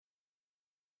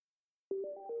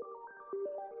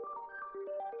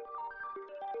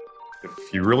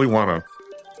If you really want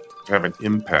to have an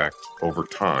impact over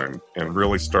time and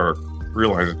really start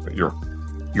realizing that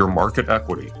your market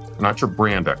equity, not your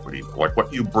brand equity, like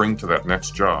what you bring to that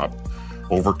next job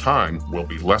over time will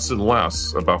be less and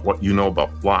less about what you know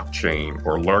about blockchain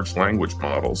or large language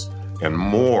models and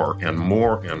more and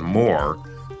more and more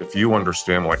if you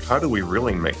understand, like, how do we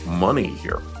really make money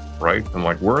here, right? And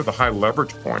like, where are the high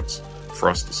leverage points for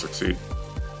us to succeed?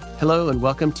 Hello and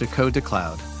welcome to Code to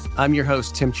Cloud. I'm your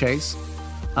host, Tim Chase.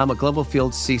 I'm a global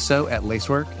field CISO at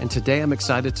Lacework, and today I'm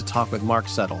excited to talk with Mark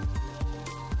Settle.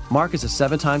 Mark is a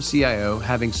 7-time CIO,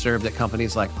 having served at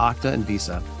companies like Okta and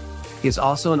Visa. He is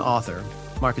also an author.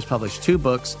 Mark has published 2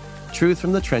 books, Truth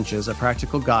from the Trenches, a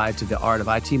practical guide to the art of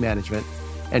IT management,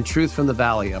 and Truth from the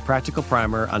Valley, a practical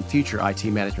primer on future IT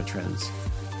management trends.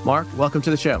 Mark, welcome to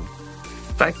the show.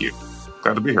 Thank you.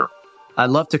 Glad to be here. I'd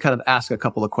love to kind of ask a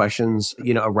couple of questions,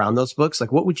 around those books.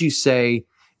 Like, what would you say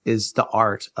is the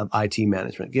art of IT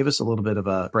management? Give us a little bit of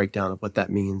a breakdown of what that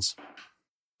means.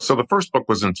 So the first book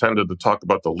was intended to talk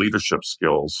about the leadership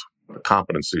skills, the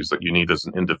competencies that you need as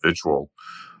an individual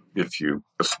if you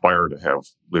aspire to have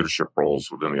leadership roles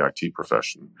within the IT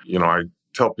profession. I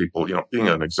tell people, being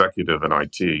an executive in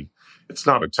IT, it's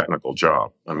not a technical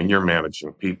job. I mean, you're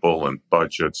managing people and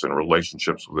budgets and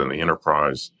relationships within the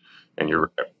enterprise, and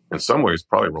you're in some ways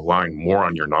probably relying more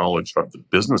on your knowledge of the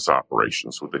business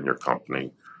operations within your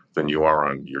company than you are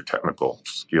on your technical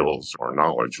skills or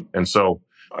knowledge. And so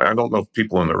I don't know if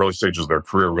people in the early stages of their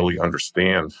career really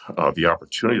understand the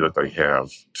opportunity that they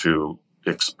have to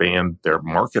expand their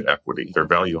market equity, their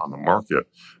value on the market,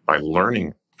 by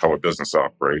learning how a business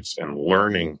operates and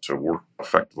learning to work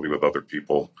effectively with other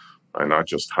people and not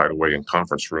just hide away in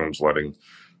conference rooms, letting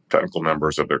technical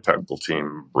members of their technical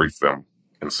team brief them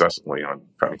incessantly on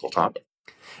technical topics.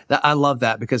 I love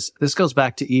that, because this goes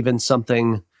back to even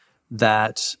something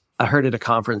that I heard at a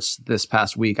conference this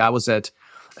past week. I was at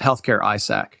Healthcare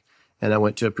ISAC, and I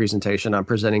went to a presentation. I'm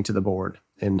presenting to the board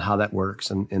and how that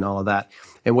works and all of that.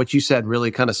 And what you said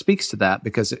really kind of speaks to that,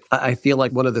 because I feel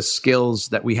like one of the skills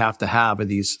that we have to have are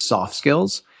these soft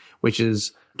skills, which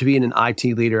is to be an IT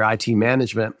leader, IT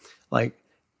management. Like,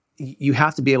 you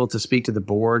have to be able to speak to the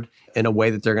board in a way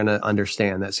that they're going to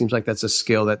understand. That seems like that's a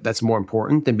skill that's more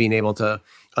important than being able to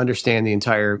understand the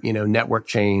entire, network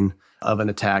chain of an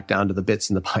attack down to the bits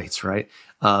and the bytes, right?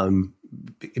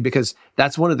 Because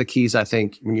that's one of the keys, I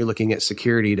think, when you're looking at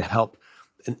security to help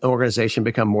an organization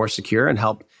become more secure and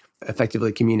help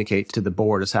effectively communicate to the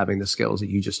board, is having the skills that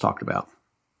you just talked about.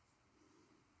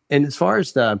 And as far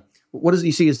as what do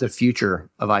you see as the future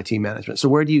of IT management? So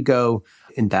where do you go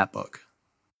in that book?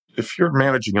 If you're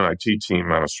managing an IT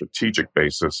team on a strategic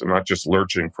basis and not just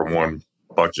lurching from one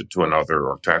budget to another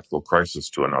or tactical crisis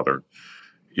to another,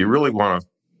 you really want to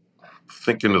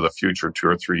think into the future 2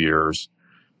 or 3 years.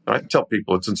 And I tell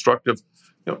people it's instructive,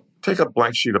 take a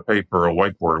blank sheet of paper, a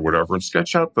whiteboard or whatever, and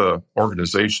sketch out the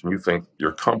organization you think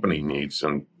your company needs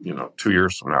in, 2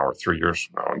 years from now or 3 years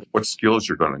from now, and what skills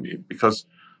you're going to need. Because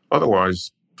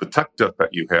otherwise, the tech debt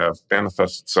that you have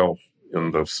manifests itself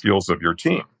in the skills of your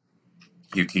team.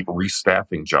 You keep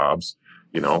restaffing jobs,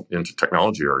 into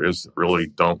technology areas that really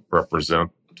don't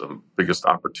represent the biggest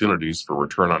opportunities for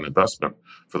return on investment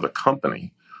for the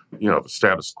company. The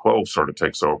status quo sort of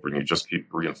takes over, and you just keep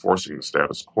reinforcing the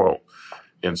status quo.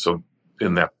 And so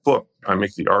in that book, I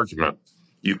make the argument,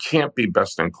 you can't be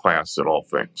best in class at all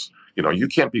things. You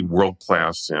can't be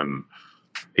world-class in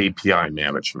API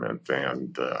management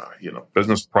and,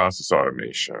 business process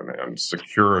automation and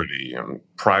security and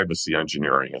privacy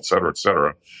engineering, et cetera, et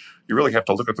cetera. You really have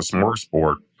to look at the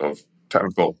smorgasbord of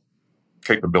technical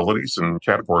capabilities and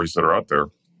categories that are out there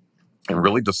and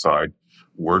really decide,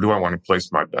 where do I want to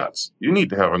place my bets? You need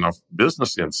to have enough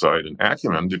business insight and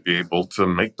acumen to be able to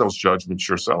make those judgments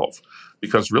yourself,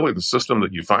 because really the system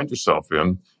that you find yourself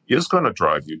in is going to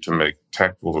drive you to make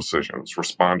tactical decisions,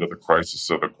 respond to the crisis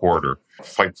of the quarter,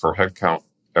 fight for headcount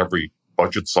every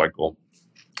budget cycle.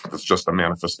 It's just a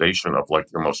manifestation of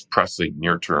like your most pressing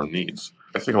near-term needs.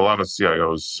 I think a lot of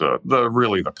CIOs,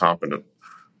 the competent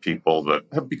people that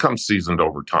have become seasoned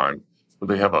over time,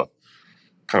 they have a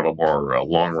kind of a more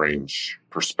long-range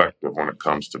perspective when it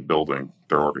comes to building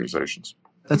their organizations.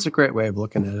 That's a great way of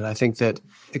looking at it. I think that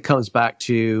it comes back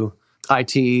to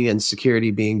IT and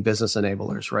security being business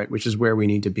enablers, right? Which is where we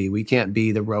need to be. We can't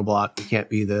be the roadblock. We can't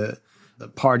be the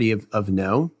party of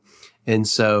no. And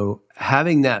so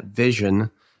having that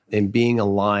vision and being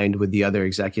aligned with the other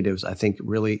executives, I think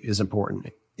really is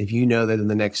important. If you know that in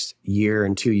the next year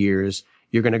and 2 years,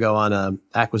 you're going to go on an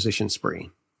acquisition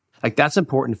spree, Like that's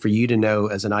important for you to know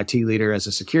as an IT leader, as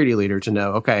a security leader to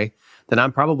know, okay, then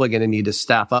I'm probably going to need to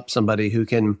staff up somebody who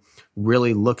can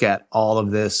really look at all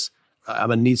of this. I'm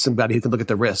going to need somebody who can look at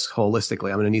the risk holistically.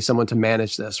 I'm going to need someone to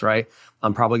manage this, right?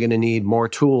 I'm probably going to need more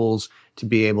tools to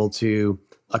be able to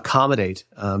accommodate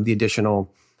the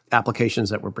additional applications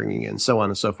that we're bringing in, so on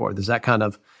and so forth. Is that kind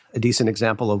of a decent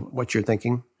example of what you're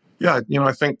thinking? Yeah,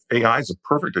 I think AI is a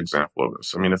perfect example of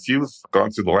this. I mean, if you've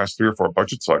gone through the last 3 or 4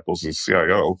 budget cycles as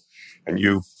CIO and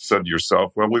you've said to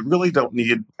yourself, well, we really don't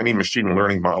need any machine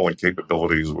learning modeling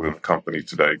capabilities within the company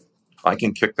today. I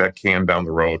can kick that can down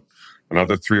the road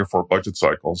another 3 or 4 budget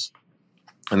cycles.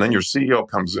 And then your CEO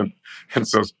comes in and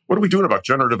says, what are we doing about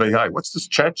generative AI? What's this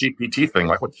chat GPT thing?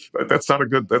 Like, what? That's not a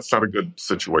good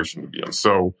situation to be in.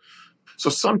 So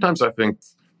sometimes I think,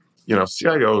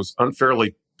 CIOs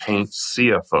unfairly paint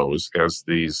CFOs as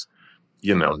these,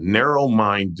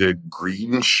 narrow-minded,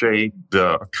 green-shaded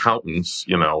accountants,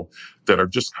 that are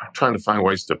just trying to find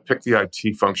ways to pick the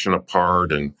IT function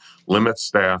apart and limit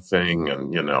staffing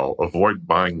and, avoid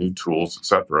buying new tools, et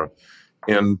cetera.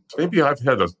 And maybe I've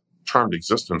had a charmed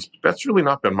existence, but that's really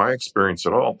not been my experience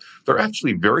at all. They're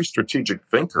actually very strategic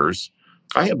thinkers.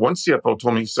 I had one CFO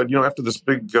told me, he said, after this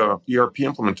big ERP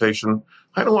implementation,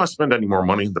 I don't want to spend any more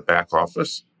money in the back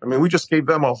office. I mean, we just gave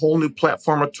them a whole new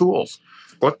platform of tools.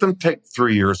 Let them take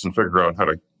 3 years and figure out how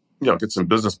to, get some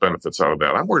business benefits out of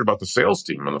that. I'm worried about the sales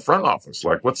team in the front office.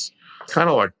 Like, let's kind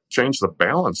of like change the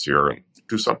balance here and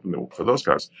do something for those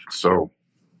guys. So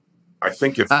I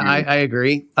think if I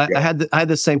agree. I had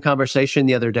the same conversation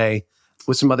the other day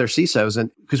with some other CISOs,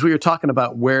 and because we were talking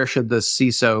about where should the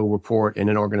CISO report in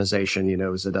an organization,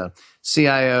 is it a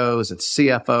CIO, is it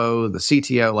CFO, the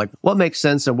CTO, like what makes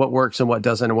sense and what works and what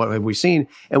doesn't and what have we seen?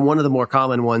 And one of the more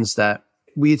common ones that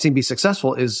we had seen be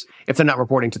successful is if they're not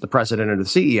reporting to the president or the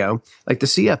CEO, like the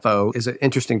CFO is an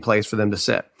interesting place for them to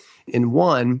sit. And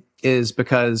one is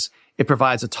because it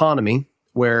provides autonomy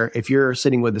where if you're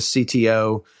sitting with the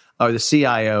CTO or the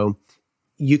CIO,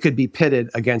 you could be pitted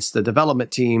against the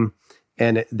development team.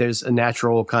 And there's a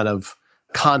natural kind of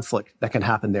conflict that can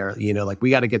happen there. Like we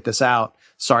got to get this out.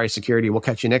 Sorry, security, we'll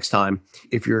catch you next time.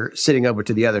 If you're sitting over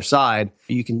to the other side,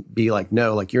 you can be like,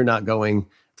 no, like you're not going,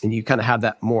 and you kind of have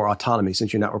that more autonomy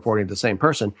since you're not reporting to the same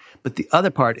person. But the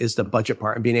other part is the budget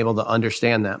part and being able to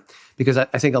understand that. Because I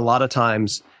think a lot of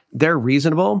times they're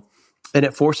reasonable and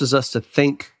it forces us to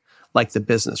think like the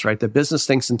business, right? The business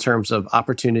thinks in terms of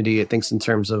opportunity. It thinks in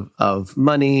terms of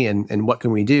money and what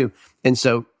can we do. And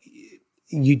so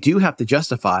you do have to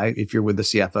justify if you're with the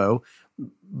CFO,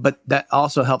 but that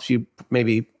also helps you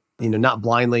maybe, not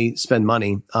blindly spend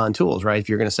money on tools, right? If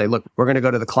you're going to say, look, we're going to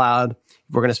go to the cloud,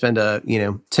 we're going to spend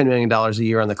 $10 million a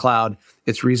year on the cloud,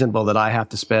 it's reasonable that I have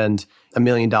to spend $1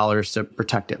 million to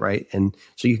protect it, right? And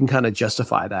so you can kind of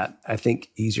justify that, I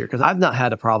think, easier. Because I've not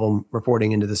had a problem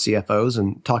reporting into the CFOs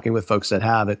and talking with folks that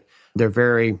have it. They're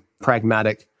very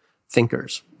pragmatic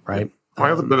thinkers, right?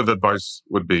 My other bit of advice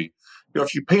would be,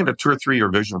 if you paint a 2 or 3 year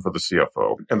vision for the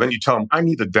CFO, and then you tell them, I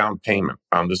need a down payment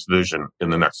on this vision in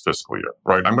the next fiscal year,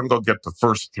 right? I'm going to go get the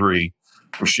first 3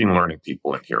 machine learning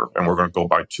people in here, and we're going to go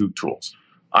buy 2 tools.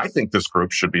 I think this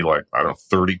group should be like,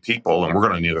 30 people, and we're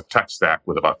going to need a tech stack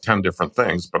with about 10 different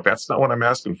things, but that's not what I'm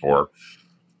asking for.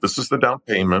 This is the down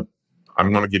payment.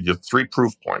 I'm going to give you 3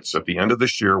 proof points. At the end of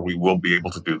this year, we will be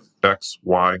able to do X,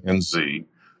 Y, and Z,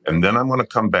 and then I'm going to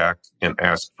come back and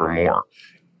ask for more.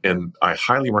 And I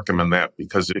highly recommend that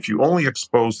because if you only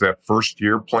expose that first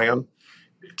year plan,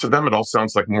 to them, it all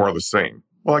sounds like more of the same.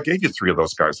 Well, I gave you 3 of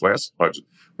those guys last budget.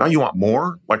 Now you want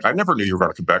more? Like, I never knew you were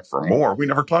going to come back for more. We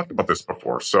never talked about this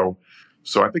before. So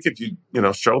I think if you,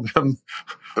 show them,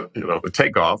 the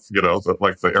takeoff,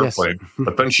 like the airplane, yes.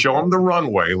 But then show them the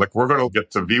runway, like we're going to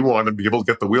get to V1 and be able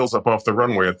to get the wheels up off the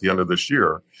runway at the end of this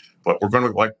year. But we're going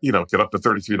to get up to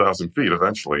 33,000 feet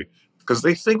eventually because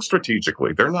they think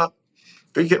strategically.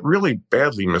 They get really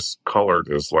badly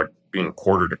miscolored as like being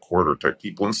quarter to quarter type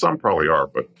people. And some probably are,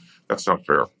 but that's not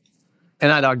fair.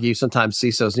 And I'd argue sometimes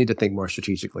CISOs need to think more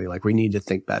strategically. Like we need to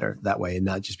think better that way and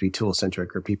not just be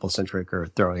tool-centric or people-centric or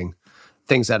throwing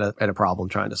things at a problem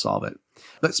trying to solve it.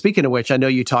 But speaking of which, I know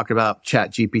you talked about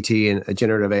chat GPT and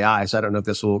generative AI, so I don't know if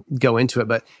this will go into it,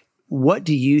 but what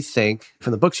do you think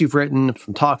from the books you've written,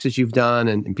 from talks that you've done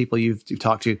and people you've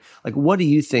talked to, like what do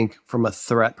you think from a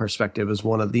threat perspective is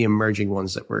one of the emerging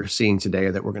ones that we're seeing today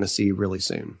or that we're going to see really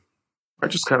soon? I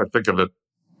just kind of think of it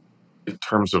in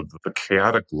terms of the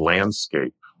chaotic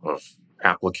landscape of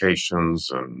applications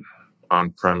and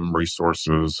on-prem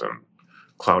resources and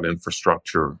cloud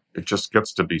infrastructure. It just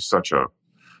gets to be such a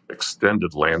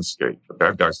extended landscape. The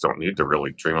bad guys don't need to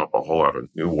really dream up a whole lot of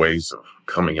new ways of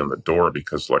coming in the door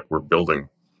because like we're building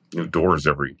new doors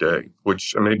every day,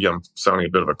 which maybe I'm sounding a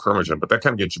bit of a curmudgeon, but that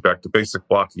kind of gets you back to basic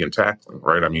blocking and tackling,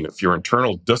 right? I mean, if your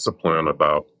internal discipline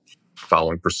about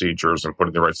following procedures and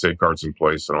putting the right safeguards in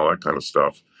place and all that kind of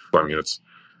stuff, I mean, it's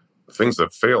things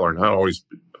that fail are not always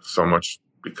so much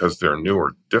because they're new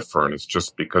or different. It's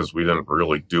just because we didn't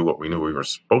really do what we knew we were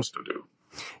supposed to do.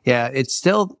 Yeah, it's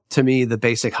still, to me, the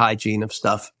basic hygiene of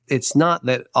stuff. It's not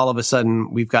that all of a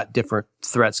sudden we've got different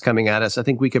threats coming at us. I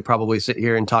think we could probably sit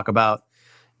here and talk about,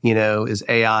 is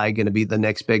AI going to be the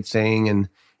next big thing? And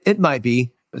it might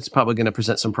be. It's probably going to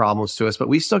present some problems to us, but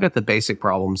we still got the basic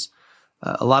problems.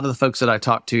 A lot of the folks that I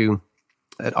talked to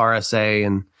at RSA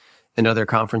and other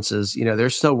conferences, they're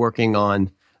still working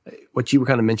on what you were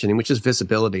kind of mentioning, which is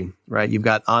visibility, right? You've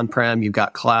got on-prem, you've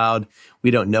got cloud.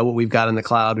 We don't know what we've got in the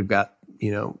cloud. We've got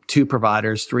 2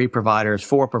 providers, 3 providers,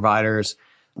 4 providers.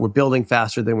 We're building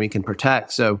faster than we can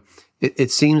protect. So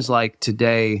it seems like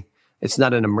today it's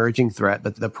not an emerging threat,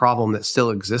 but the problem that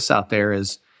still exists out there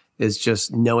is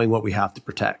just knowing what we have to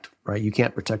protect, right? You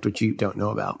can't protect what you don't know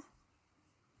about.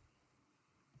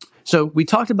 So we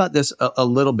talked about this a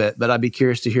little bit, but I'd be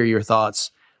curious to hear your thoughts.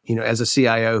 As a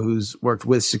CIO who's worked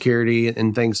with security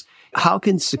and things, how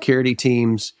can security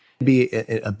teams be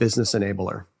a business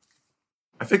enabler?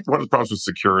 I think one of the problems with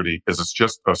security is it's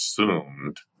just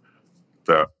assumed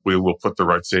that we will put the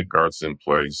right safeguards in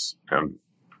place and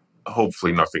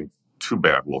hopefully nothing too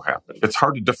bad will happen. It's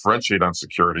hard to differentiate on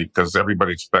security because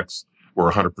everybody expects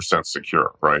we're 100%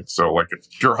 secure, right? So like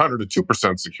if you're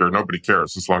 102% secure, nobody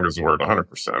cares as long as we're at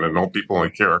 100%. And no people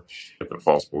only care if it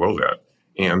falls below that.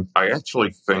 And I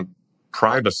actually think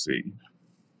privacy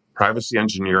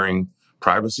engineering,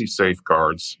 privacy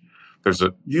safeguards, there's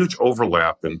a huge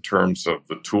overlap in terms of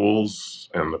the tools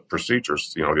and the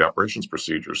procedures, the operations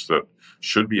procedures that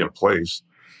should be in place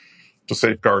to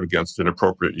safeguard against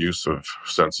inappropriate use of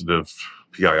sensitive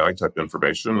PII type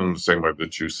information in the same way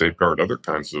that you safeguard other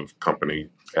kinds of company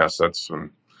assets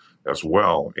and as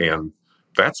well. And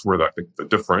that's where I think the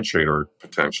differentiator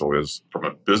potential is from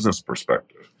a business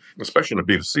perspective, especially in a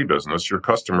B2C business. Your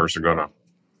customers are going to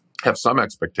have some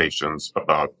expectations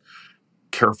about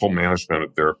careful management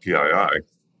of their PII.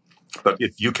 But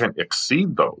if you can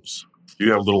exceed those,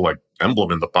 you have a little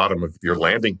emblem in the bottom of your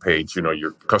landing page,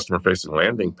 your customer facing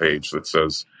landing page that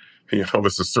says,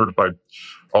 this is certified.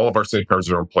 All of our safeguards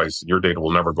are in place and your data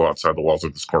will never go outside the walls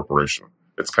of this corporation.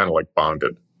 It's kind of like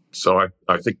bonded. So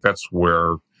I think that's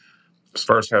where, as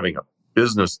far as having a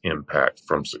business impact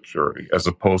from security, as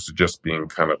opposed to just being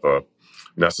kind of a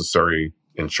necessary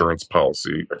insurance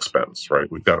policy expense, right?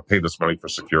 We've got to pay this money for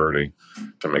security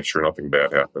to make sure nothing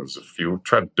bad happens. If you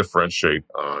try to differentiate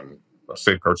on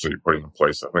safeguards that you're putting in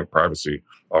place, I think privacy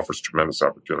offers tremendous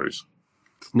opportunities.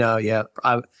 No, yeah.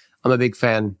 I'm a big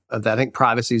fan of that. I think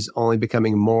privacy is only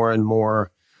becoming more and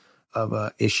more of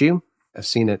an issue. I've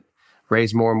seen it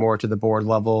raised more and more to the board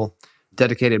level.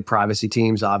 Dedicated privacy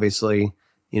teams, obviously,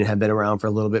 have been around for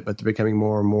a little bit, but they're becoming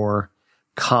more and more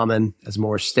common as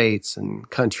more states and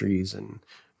countries and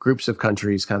groups of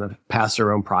countries kind of pass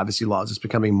their own privacy laws. It's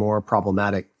becoming more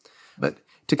problematic. But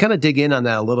to kind of dig in on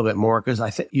that a little bit more, because I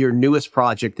think your newest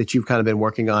project that you've kind of been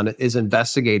working on is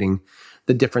investigating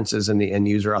the differences in the end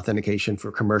user authentication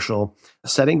for commercial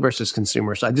setting versus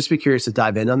consumer. So I'd just be curious to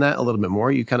dive in on that a little bit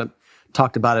more. You kind of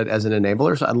talked about it as an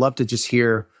enabler. So I'd love to just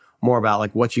hear more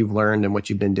about what you've learned and what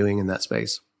you've been doing in that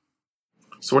space.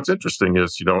 So what's interesting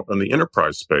is, in the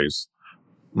enterprise space,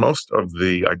 most of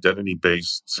the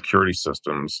identity-based security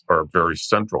systems are very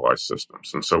centralized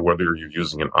systems. And so whether you're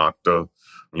using an Okta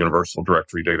Universal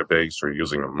Directory database or you're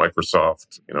using a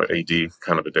Microsoft, AD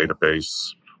kind of a database,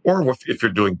 or if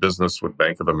you're doing business with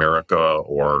Bank of America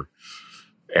or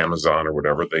Amazon or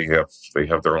whatever, they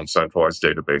have their own centralized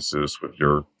databases with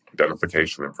your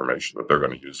identification information that they're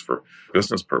going to use for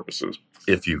business purposes.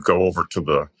 If you go over to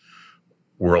the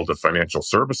world of financial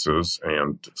services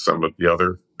and some of the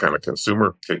other kind of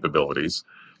consumer capabilities,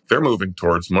 they're moving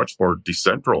towards much more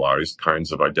decentralized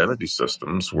kinds of identity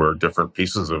systems where different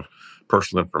pieces of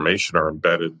personal information are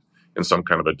embedded in some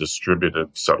kind of a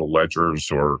distributed set of ledgers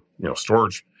or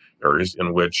storage areas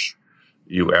in which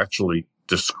you actually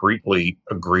discreetly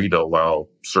agree to allow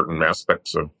certain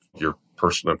aspects of your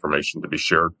personal information to be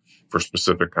shared for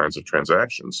specific kinds of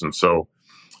transactions. And so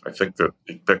I think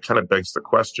that kind of begs the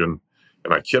question,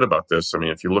 and I kid about this. I mean,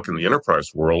 if you look in the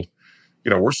enterprise world,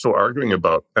 we're still arguing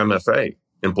about MFA,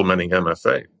 implementing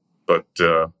MFA. But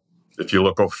if you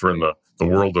look over in the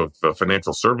world of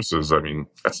financial services, I mean,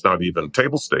 that's not even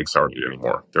table stakes hardly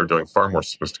anymore. They're doing far more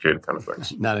sophisticated kind of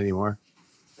things. Not anymore.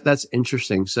 That's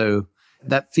interesting. So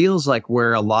that feels like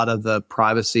where a lot of the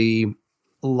privacy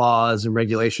laws and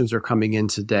regulations are coming in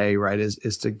today, right,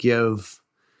 is to give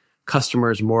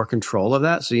customers more control of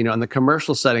that. So, in the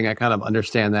commercial setting, I kind of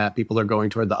understand that people are going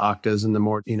toward the Oktas and the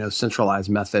more, centralized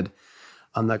method.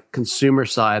 On the consumer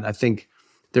side, I think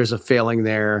there's a failing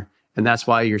there. And that's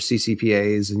why your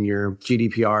CCPAs and your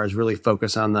GDPRs really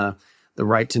focus on the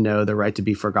right to know, the right to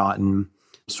be forgotten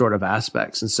sort of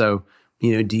aspects. And so,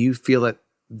 do you feel that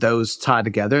those tie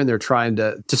together and they're trying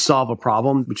to solve a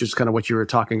problem, which is kind of what you were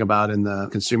talking about in the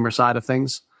consumer side of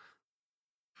things?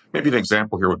 Maybe an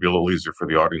example here would be a little easier for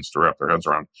the audience to wrap their heads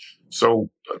around. So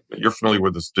you're familiar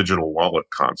with this digital wallet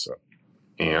concept.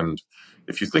 And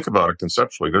if you think about it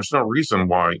conceptually, there's no reason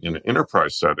why in an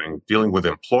enterprise setting dealing with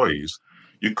employees,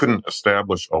 you couldn't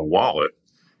establish a wallet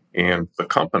and the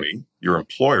company, your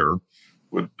employer,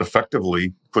 would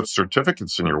effectively put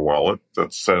certificates in your wallet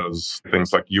that says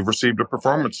things like you've received a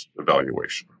performance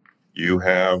evaluation. You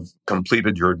have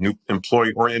completed your new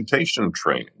employee orientation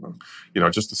training,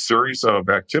 just a series of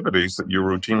activities that you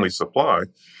routinely supply.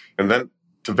 And then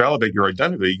to validate your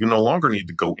identity, you no longer need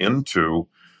to go into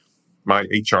my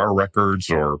HR records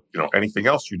or, anything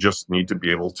else. You just need to be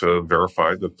able to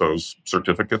verify that those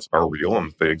certificates are real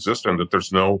and that they exist and that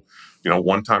there's no,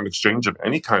 one-time exchange of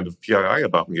any kind of PII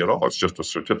about me at all. It's just a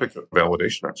certificate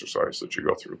validation exercise that you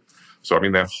go through. So,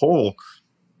 that whole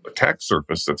attack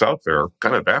surface that's out there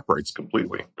kind of evaporates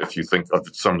completely if you think of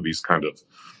some of these kind of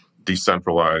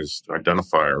decentralized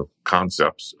identifier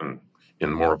concepts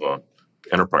in more of a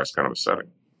enterprise kind of a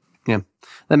setting. Yeah,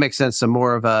 that makes sense. So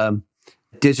more of a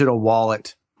digital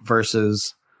wallet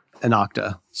versus an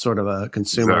Okta, sort of a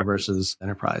consumer versus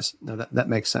enterprise. No, that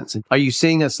makes sense. Are you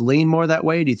seeing us lean more that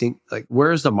way? Do you think,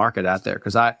 where's the market out there?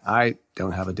 Because I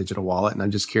don't have a digital wallet, and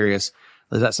I'm just curious,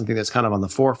 is that something that's kind of on the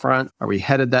forefront? Are we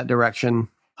headed that direction?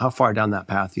 How far down that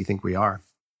path do you think we are?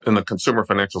 In the consumer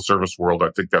financial service world, I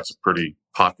think that's a pretty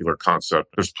popular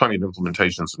concept. There's plenty of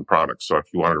implementations and products. So if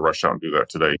you wanted to rush out and do that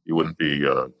today, you wouldn't be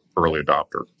an early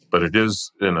adopter. But it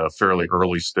is in a fairly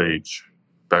early stage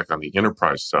back on the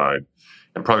enterprise side.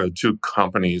 And probably the two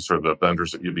companies or the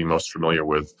vendors that you'd be most familiar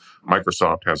with,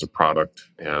 Microsoft has a product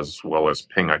as well as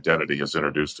Ping Identity has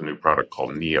introduced a new product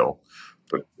called Neo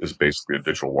that is basically a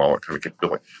digital wallet kind of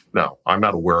capability. Now, I'm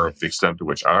not aware of the extent to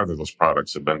which either of those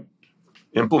products have been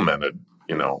implemented,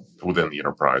 within the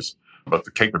enterprise, but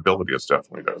the capability is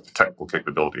definitely there. The technical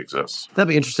capability exists. That'd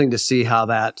be interesting to see how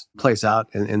that plays out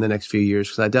in the next few years,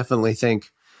 because I definitely think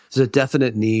there's a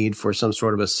definite need for some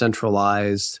sort of a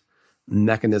centralized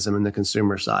mechanism in the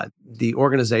consumer side. The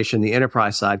organization, the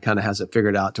enterprise side kind of has it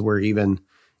figured out to where even,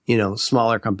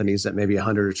 smaller companies that maybe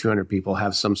 100 or 200 people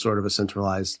have some sort of a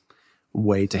centralized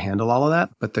way to handle all of that.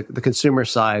 But the consumer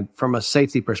side, from a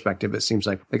safety perspective, it seems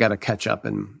like they got to catch up,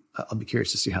 and I'll be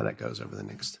curious to see how that goes over the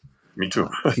next Me too.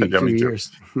 few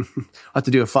years. I'll have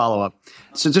to do a follow-up.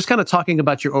 So just kind of talking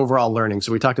about your overall learning.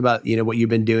 So we talked about, what you've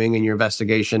been doing in your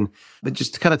investigation, but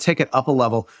just to kind of take it up a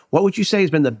level, what would you say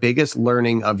has been the biggest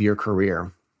learning of your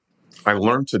career? I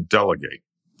learned to delegate.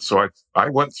 So I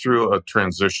went through a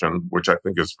transition, which I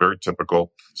think is very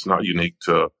typical. It's not unique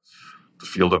to the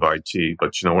field of IT.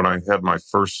 But, when I had my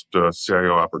first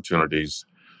CIO opportunities,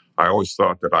 I always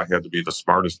thought that I had to be the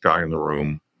smartest guy in the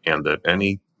room and that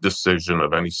any decision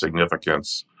of any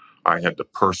significance, I had to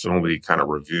personally kind of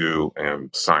review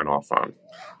and sign off on,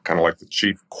 kind of like the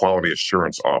chief quality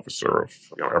assurance officer of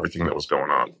everything that was going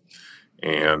on.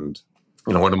 And,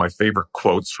 one of my favorite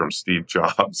quotes from Steve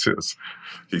Jobs is,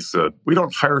 he said, "We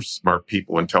don't hire smart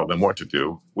people and tell them what to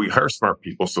do. We hire smart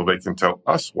people so they can tell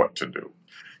us what to do."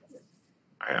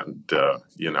 And,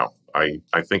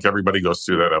 I think everybody goes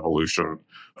through that evolution.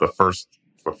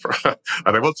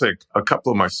 And I will take a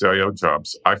couple of my CIO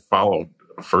jobs. I followed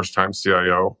a first-time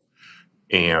CIO,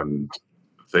 and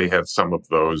they had some of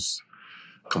those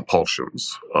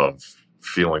compulsions of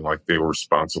feeling like they were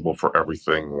responsible for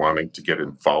everything, wanting to get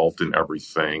involved in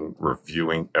everything,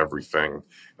 reviewing everything.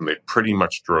 And they pretty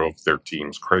much drove their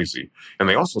teams crazy. And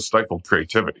they also stifled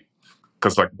creativity.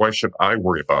 Because why should I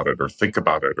worry about it or think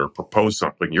about it or propose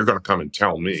something? You're going to come and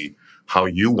tell me how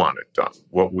you want it done,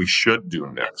 what we should do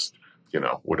next,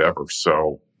 whatever.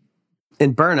 So.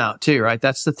 And burnout too, right?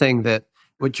 That's the thing that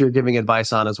what you're giving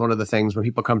advice on is one of the things when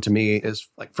people come to me is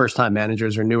like first-time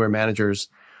managers or newer managers.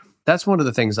 That's one of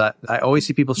the things that I always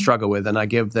see people struggle with. And I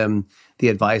give them the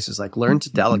advice is learn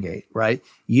to delegate, right?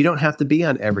 You don't have to be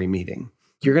on every meeting.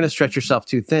 You're going to stretch yourself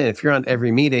too thin. If you're on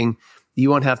every meeting, you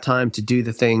won't have time to do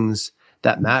the things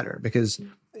that matter. Because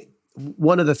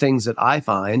one of the things that I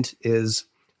find is,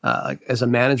 as a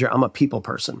manager, I'm a people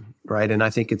person, right? And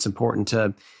I think it's important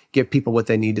to give people what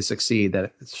they need to succeed,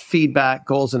 that it's feedback,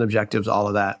 goals and objectives, all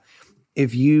of that.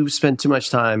 If you spend too much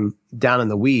time down in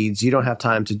the weeds, you don't have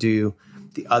time to do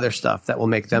the other stuff that will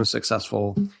make them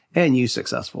successful and you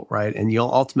successful, right? And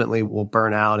you'll ultimately will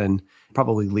burn out and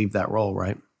probably leave that role,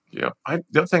 right? Yeah. The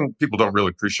other thing people don't really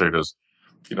appreciate is,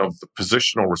 the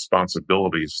positional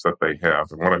responsibilities that they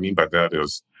have. And what I mean by that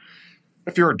is,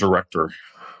 if you're a director,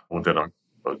 well, then an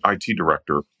IT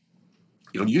director,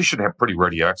 you should have pretty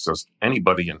ready access to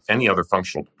anybody in any other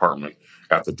functional department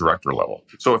at the director level.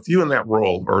 So if you in that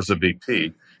role, or as a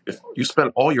VP, if you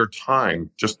spend all your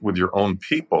time just with your own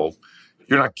people,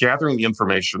 you're not gathering the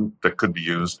information that could be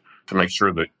used to make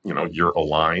sure that, you're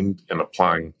aligned and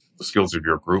applying the skills of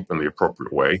your group in the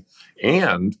appropriate way.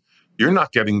 And you're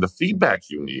not getting the feedback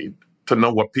you need to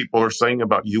know what people are saying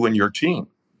about you and your team,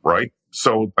 right?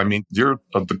 So, I mean, you're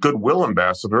the goodwill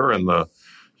ambassador and the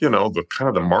kind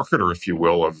of the marketer, if you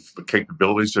will, of the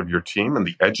capabilities of your team and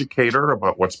the educator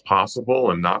about what's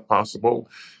possible and not possible.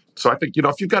 So I think,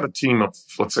 if you've got a team of,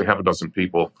 let's say, half a dozen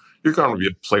people, you're going to be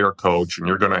a player coach and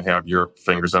you're going to have your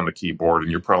fingers on the keyboard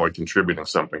and you're probably contributing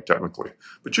something technically.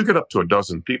 But you get up to a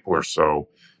dozen people or so,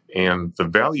 and the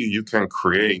value you can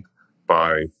create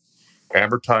by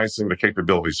advertising the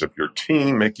capabilities of your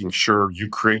team, making sure you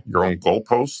create your own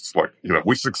goalposts. Like,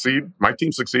 we succeed. My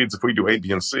team succeeds if we do A,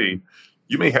 B, and C.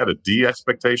 You may have a D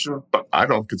expectation, but I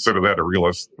don't consider that a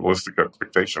realistic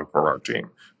expectation for our team.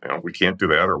 We can't do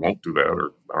that or won't do that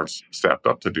or aren't staffed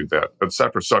up to do that, et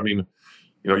cetera. So, I mean,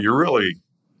 you're really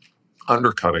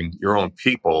undercutting your own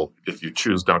people if you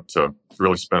choose not to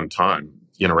really spend time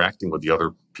interacting with the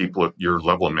other people at your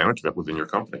level of management within your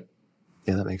company.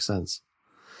 Yeah, that makes sense.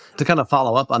 To kind of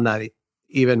follow up on that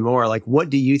even more, like, what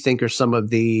do you think are some of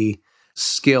the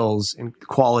skills and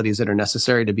qualities that are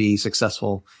necessary to be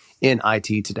successful in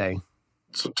IT today?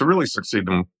 So to really succeed,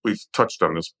 and we've touched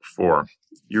on this before,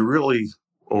 you really,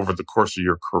 over the course of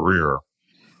your career,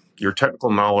 your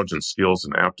technical knowledge and skills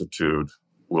and aptitude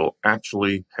will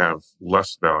actually have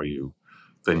less value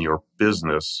than your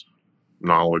business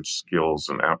knowledge, skills,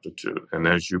 and aptitude. And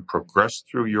as you progress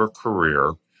through your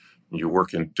career, you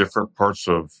work in different parts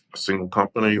of a single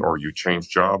company or you change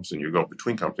jobs and you go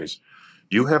between companies,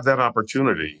 you have that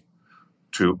opportunity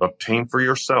to obtain for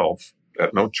yourself,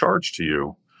 at no charge to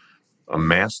you, a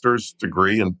master's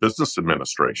degree in business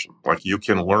administration. Like, you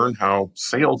can learn how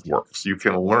sales works. You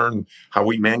can learn how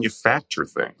we manufacture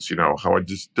things, how a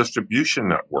distribution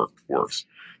network works.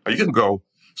 Now, you can go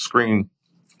screen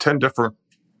 10 different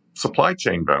supply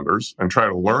chain vendors and try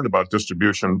to learn about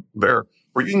distribution there,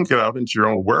 or you can get out into your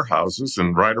own warehouses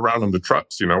and ride around in the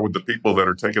trucks, with the people that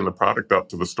are taking the product up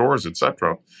to the stores, et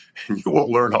cetera. And you will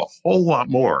learn a whole lot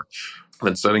more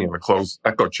than sitting in a closed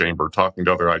echo chamber talking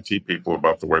to other IT people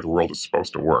about the way the world is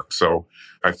supposed to work. So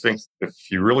I think if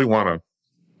you really want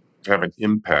to have an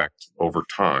impact over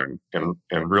time and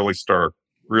really start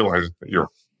realizing that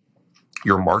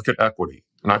your market equity,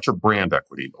 not your brand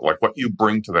equity, but like what you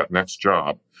bring to that next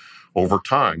job over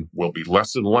time will be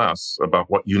less and less about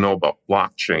what you know about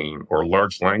blockchain or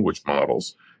large language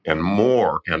models, and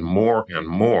more and more and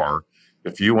more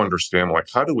if you understand, like,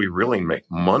 how do we really make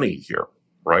money here,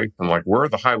 right? And like, where are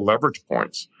the high leverage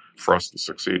points for us to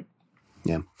succeed?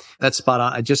 Yeah, that's spot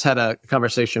on. I just had a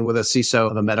conversation with a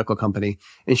CISO of a medical company,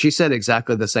 and she said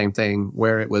exactly the same thing,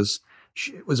 where it was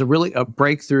a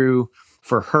breakthrough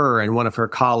for her and one of her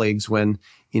colleagues when,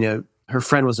 her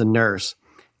friend was a nurse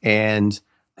and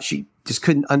she just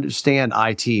couldn't understand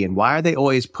IT. And why are they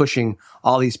always pushing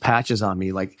all these patches on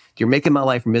me? Like, you're making my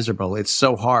life miserable. It's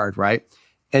so hard, right?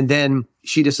 And then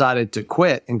she decided to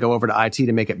quit and go over to IT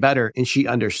to make it better. And she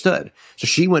understood. So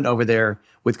she went over there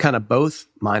with kind of both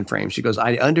mind frames. She goes,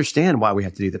 I understand why we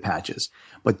have to do the patches,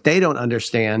 but they don't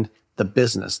understand the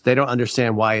business. They don't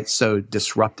understand why it's so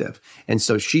disruptive. And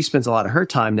so she spends a lot of her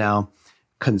time now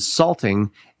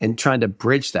consulting and trying to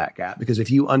bridge that gap. Because if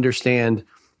you understand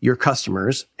your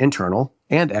customers, internal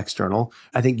and external,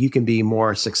 I think you can be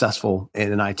more successful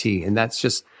in an IT. And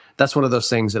that's one of those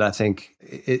things that I think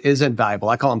is invaluable.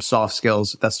 I call them soft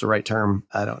skills. If that's the right term,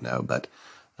 I don't know. But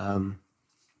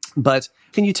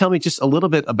can you tell me just a little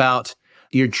bit about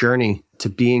your journey to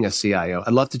being a CIO?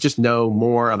 I'd love to just know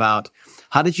more about,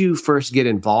 how did you first get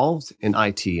involved in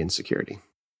IT and security?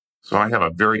 So I have a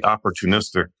very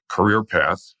opportunistic career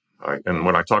path. And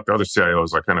when I talk to other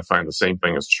CIOs, I kind of find the same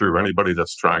thing is true. Anybody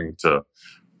that's trying to,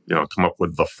 come up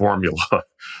with the formula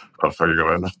of how you're going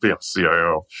to end up being a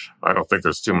CIO, I don't think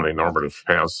there's too many normative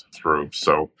paths through.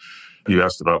 So you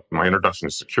asked about my introduction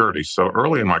to security. So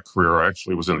early in my career, I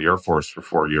actually was in the Air Force for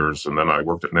 4 years, and then I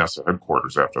worked at NASA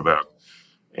headquarters after that.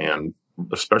 And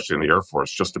especially in the Air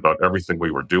Force, just about everything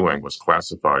we were doing was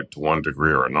classified to one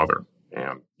degree or another.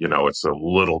 And, it's a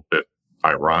little bit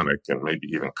ironic and maybe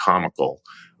even comical,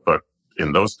 but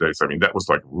in those days, I mean, that was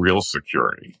like real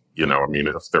security. I mean,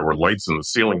 if there were lights in the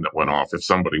ceiling that went off, if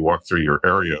somebody walked through your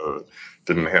area,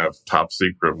 didn't have top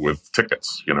secret with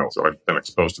tickets, so I've been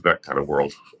exposed to that kind of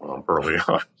world early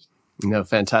on.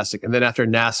 Fantastic. And then after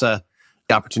NASA,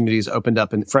 the opportunities opened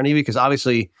up in front of you because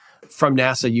obviously from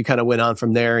NASA, you kind of went on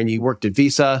from there and you worked at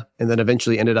Visa and then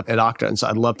eventually ended up at Okta. And so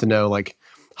I'd love to know like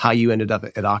how you ended up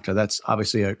at Okta. That's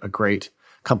obviously a great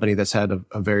company that's had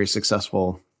a very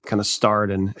successful kind of start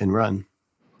and run.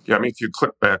 Yeah, I mean, if you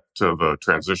click back to the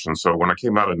transition, so when I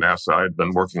came out of NASA, I had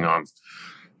been working on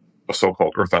a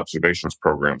so-called Earth observations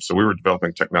program. So we were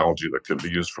developing technology that could be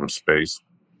used from space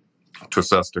to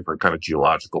assess different kind of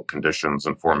geological conditions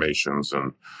and formations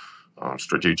and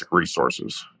strategic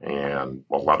resources. And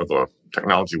a lot of the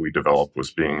technology we developed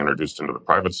was being introduced into the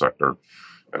private sector.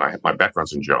 And my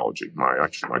background's in geology. My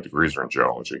degrees are in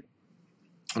geology.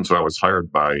 And so I was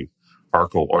hired by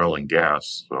Arco Oil and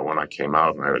Gas when I came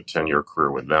out, and I had a 10-year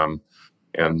career with them.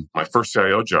 And my first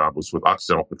CIO job was with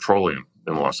Occidental Petroleum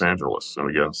in Los Angeles. And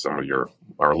again, some of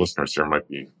our listeners here might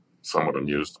be somewhat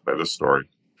amused by this story.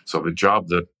 So the job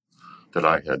that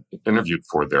I had interviewed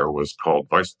for there was called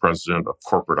Vice President of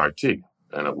Corporate IT.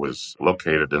 And it was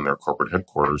located in their corporate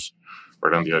headquarters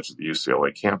right on the edge of the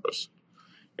UCLA campus.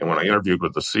 And when I interviewed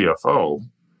with the CFO,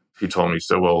 he told me, he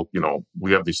said, well,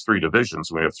 we have these 3 divisions,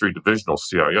 and we have 3 divisional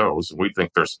CIOs, and we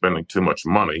think they're spending too much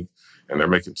money, and they're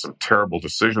making some terrible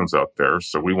decisions out there.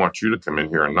 So we want you to come in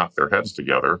here and knock their heads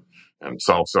together and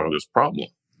solve some of this problem.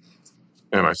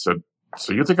 And I said,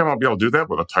 so you think I'm going to be able to do that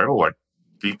with a title like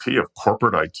VP of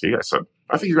Corporate IT? I said,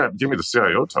 I think you're going to have to give me the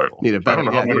CIO title. Need a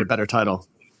better title.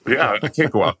 Yeah, I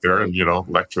can't go out there and,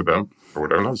 lecture them or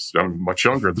whatever. I'm much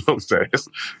younger those days.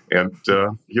 And,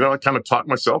 I kind of taught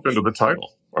myself into the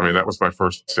title. I mean, that was my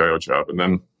first CIO job. And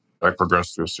then I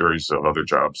progressed through a series of other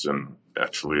jobs. And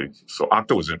actually, so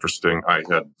Okta was interesting. I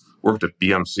had worked at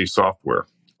BMC Software,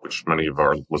 which many of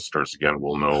our listeners, again,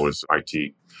 will know is an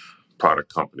IT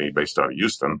product company based out of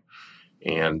Houston.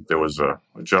 And there was a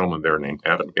gentleman there named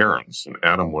Adam Aarons. And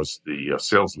Adam was the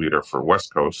sales leader for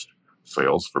West Coast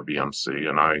sales for BMC.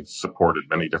 And I supported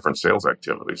many different sales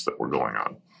activities that were going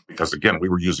on. Because, again, we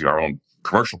were using our own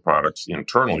commercial products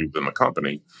internally within the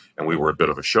company, and we were a bit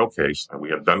of a showcase, and we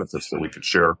had benefits that we could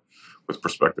share with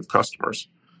prospective customers.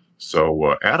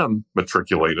 So Adam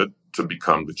matriculated to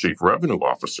become the chief revenue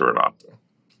officer at Okta.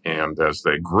 And as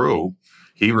they grew,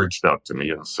 he reached out to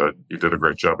me and said, you did a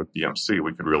great job at BMC.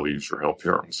 We could really use your help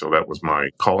here. And so that was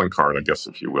my calling card, I guess,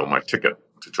 if you will, my ticket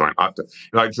to join Okta.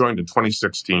 And I joined in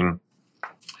 2016.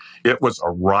 It was a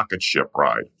rocket ship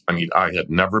ride. I mean, I had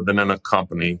never been in a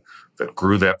company that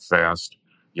grew that fast.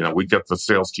 We'd get the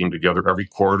sales team together every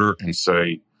quarter and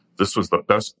say, this was the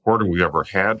best quarter we ever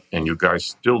had, and you guys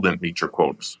still didn't meet your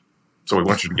quotas. So we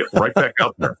want you to get right back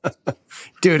out there.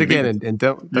 Do it again and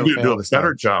don't you need to do a better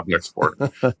time. job next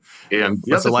quarter. And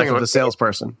that's the life of a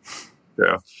salesperson.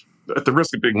 Yeah. At the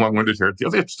risk of being long-winded here, the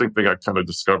other interesting thing I kind of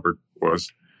discovered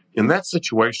was in that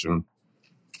situation,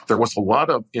 there was a lot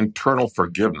of internal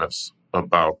forgiveness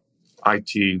about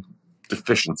IT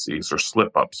deficiencies or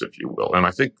slip-ups, if you will. And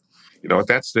I think, at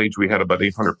that stage, we had about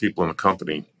 800 people in the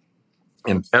company,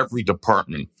 and every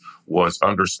department was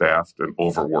understaffed and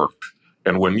overworked.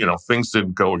 And when, things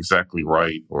didn't go exactly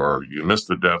right, or you missed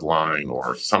a deadline,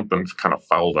 or something kind of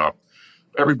fouled up,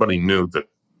 everybody knew that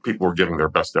people were giving their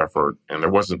best effort, and there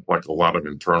wasn't like a lot of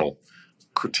internal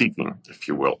critiquing, if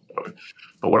you will.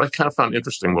 But what I kind of found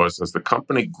interesting was as the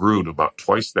company grew to about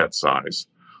twice that size,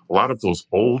 a lot of those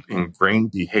old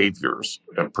ingrained behaviors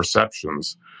and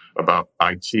perceptions about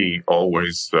IT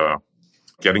always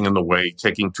getting in the way,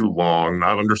 taking too long,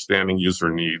 not understanding user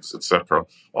needs, etc.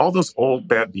 All those old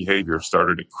bad behaviors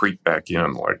started to creep back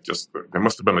in. Like there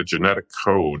must have been a genetic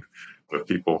code that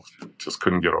people just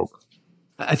couldn't get over.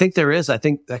 I think there is. I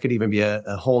think that could even be a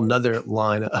whole nother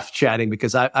line of chatting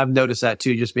because I've noticed that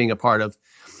too, just being a part of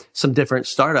some different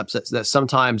startups that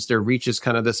sometimes there reaches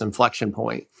kind of this inflection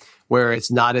point where it's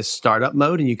not as startup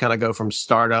mode and you kind of go from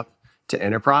startup to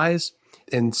enterprise.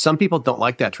 And some people don't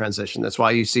like that transition. That's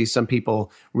why you see some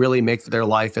people really make their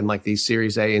life in like these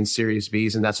Series A and Series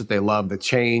Bs. And that's what they love, the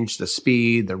change, the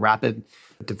speed, the rapid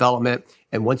development.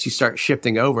 And once you start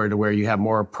shifting over to where you have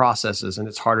more processes and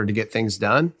it's harder to get things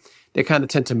done, they kind of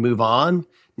tend to move on.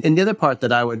 And the other part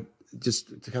that I would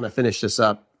just to kind of finish this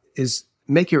up is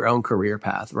make your own career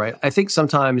path, right? I think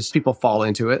sometimes people fall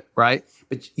into it, right?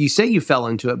 But you say you fell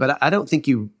into it, but I don't think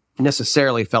you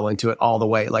necessarily fell into it all the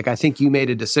way. Like, I think you made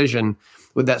a decision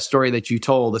with that story that you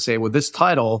told to say, well, this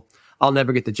title, I'll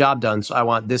never get the job done, so I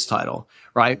want this title,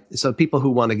 right? So people who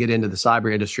want to get into the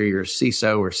cyber industry or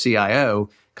CISO or CIO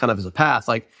kind of as a path,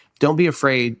 like, don't be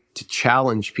afraid to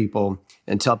challenge people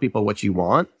and tell people what you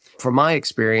want. From my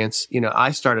experience,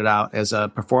 I started out as a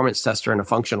performance tester and a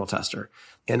functional tester.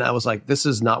 And I was like, this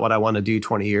is not what I want to do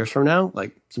 20 years from now.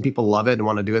 Like, some people love it and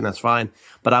want to do it, and that's fine.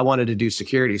 But I wanted to do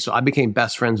security. So I became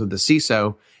best friends with the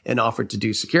CISO and offered to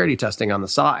do security testing on the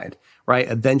side, right?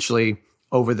 Eventually,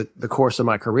 over the course of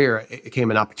my career, it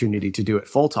came an opportunity to do it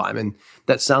full time. And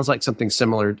that sounds like something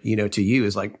similar, to you,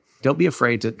 is like, don't be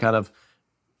afraid to kind of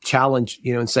challenge,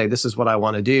 and say, this is what I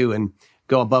want to do, and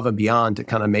go above and beyond to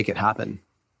kind of make it happen.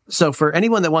 So for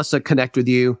anyone that wants to connect with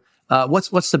you,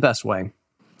 what's the best way?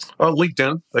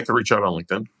 LinkedIn. They can reach out on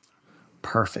LinkedIn.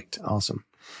 Perfect. Awesome.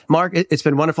 Mark, it's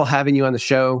been wonderful having you on the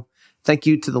show. Thank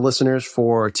you to the listeners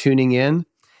for tuning in,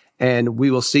 and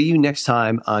we will see you next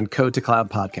time on Code to Cloud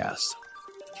Podcast.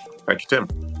 Thank you,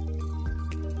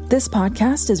 Tim. This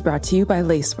podcast is brought to you by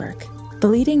Lacework, the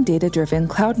leading data-driven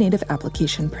cloud-native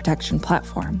application protection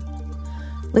platform.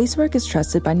 Lacework is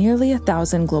trusted by nearly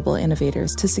 1,000 global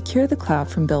innovators to secure the cloud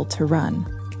from build to run.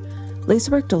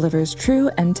 Lacework delivers true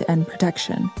end-to-end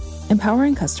protection,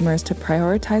 empowering customers to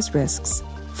prioritize risks,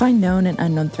 find known and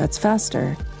unknown threats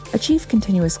faster, achieve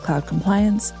continuous cloud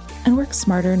compliance, and work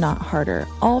smarter, not harder,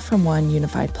 all from one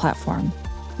unified platform.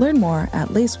 Learn more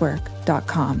at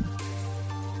lacework.com.